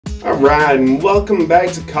Alright, and welcome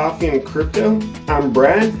back to Coffee and Crypto. I'm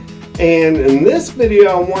Brad, and in this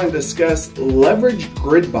video I want to discuss leverage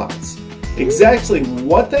grid bots. Exactly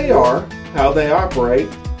what they are, how they operate,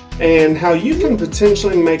 and how you can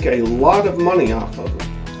potentially make a lot of money off of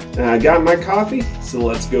them. Now I got my coffee, so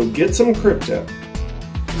let's go get some crypto.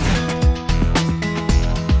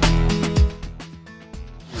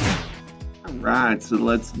 Alright, so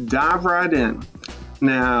let's dive right in.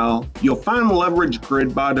 Now, you'll find leverage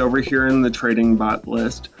grid bot over here in the trading bot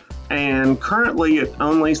list, and currently it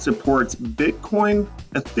only supports Bitcoin,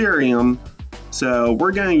 Ethereum, so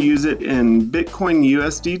we're going to use it in Bitcoin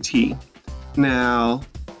USDT. Now,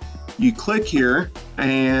 you click here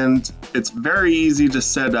and it's very easy to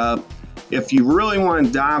set up. If you really want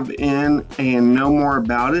to dive in and know more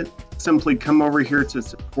about it, simply come over here to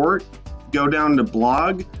support, go down to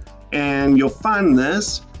blog, and you'll find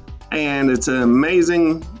this. And it's an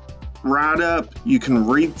amazing write-up. You can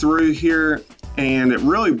read through here and it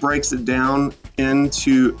really breaks it down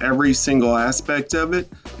into every single aspect of it.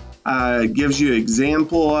 It gives you an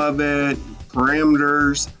example of it,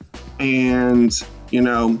 parameters, and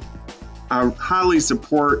I highly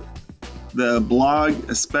support the blog,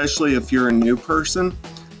 especially if you're a new person.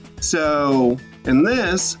 So in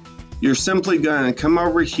this, you're simply going to come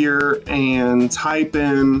over here and type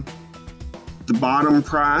in the bottom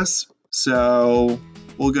price. So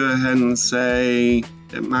we'll go ahead and say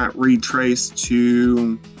it might retrace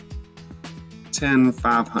to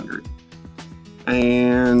 10,500,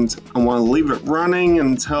 and I want to leave it running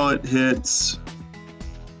until it hits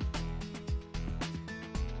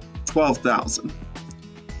 12,000.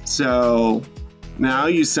 So now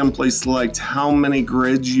you simply select how many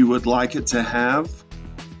grids you would like it to have,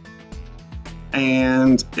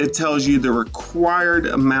 and it tells you the required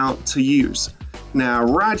amount to use. Now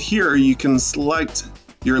right here you can select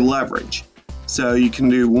your leverage. So you can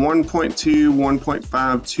do 1.2, 1.5,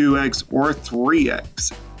 2x, or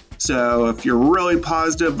 3x. So if you're really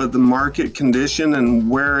positive of the market condition and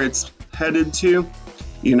where it's headed to,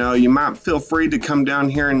 you might feel free to come down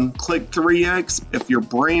here and click 3x. If you're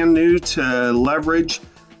brand new to leverage,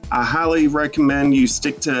 I highly recommend you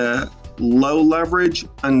stick to low leverage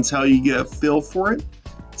until you get a feel for it.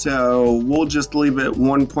 So we'll just leave it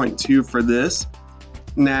 1.2 for this.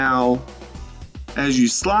 Now, as you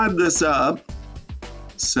slide this up,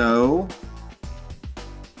 so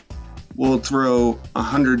we'll throw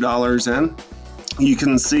 $100 in. You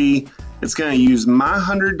can see it's going to use my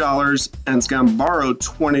 $100 and it's going to borrow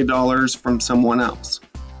 $20 from someone else.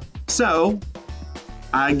 So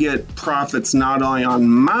I get profits not only on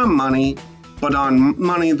my money, but on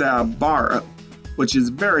money that I borrow, which is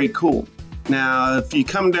very cool. Now, if you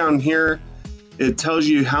come down here, it tells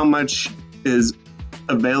you how much is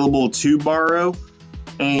available to borrow,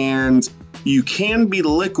 and you can be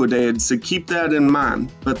liquidated, so keep that in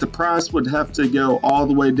mind. But the price would have to go all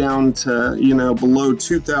the way down to, below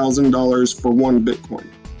 $2,000 for one Bitcoin.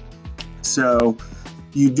 So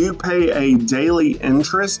you do pay a daily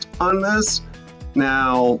interest on this.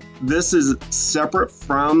 Now, this is separate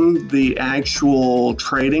from the actual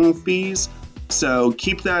trading fees, so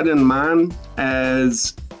keep that in mind.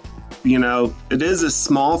 As it is a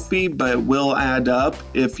small fee, but it will add up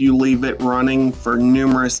if you leave it running for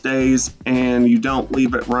numerous days and you don't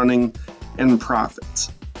leave it running in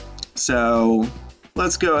profits. So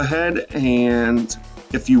let's go ahead, and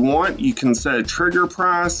if you want, you can set a trigger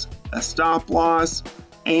price, a stop loss,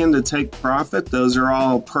 and a take profit. Those are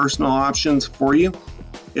all personal options for you.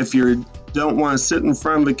 If you don't want to sit in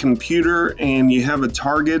front of the computer and you have a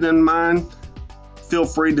target in mind, feel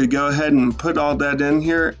free to go ahead and put all that in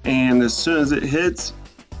here, and as soon as it hits,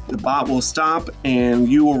 the bot will stop and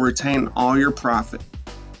you will retain all your profit.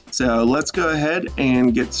 So let's go ahead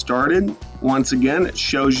and get started. Once again, it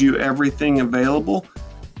shows you everything available,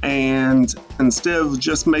 and instead of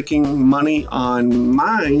just making money on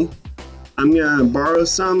mine, I'm gonna borrow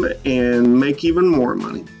some and make even more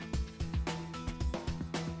money.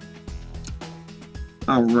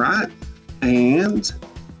 All right, and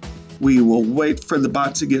we will wait for the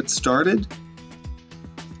bot to get started.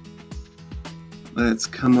 Let's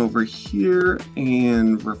come over here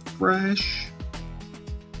and refresh.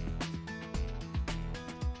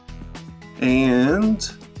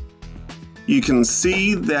 And you can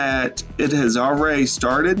see that it has already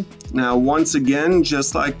started. Now, once again,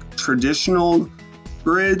 just like traditional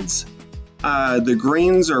grids, the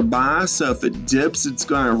greens are buy, so if it dips, it's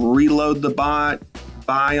going to reload the bot,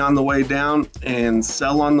 buy on the way down, and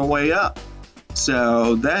sell on the way up.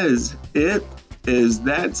 So that is it. Is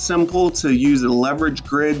that simple to use a leverage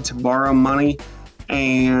grid to borrow money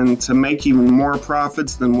and to make even more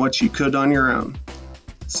profits than what you could on your own.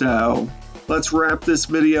 So let's wrap this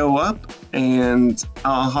video up, and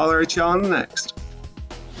I'll holler at you on the next.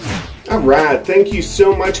 Alright, thank you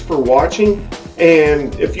so much for watching.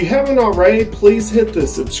 And if you haven't already, please hit the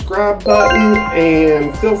subscribe button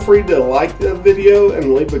and feel free to like the video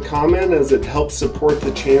and leave a comment, as it helps support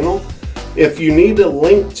the channel. If you need a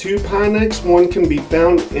link to pionex, one can be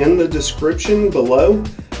found in the description below.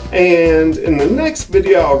 And in the next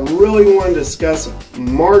video, I really want to discuss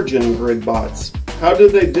margin grid bots. How do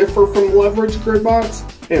they differ from leverage grid bots?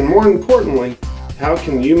 And more importantly, how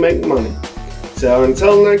can you make money? So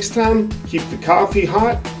until next time, keep the coffee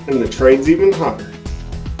hot and the trades even hotter.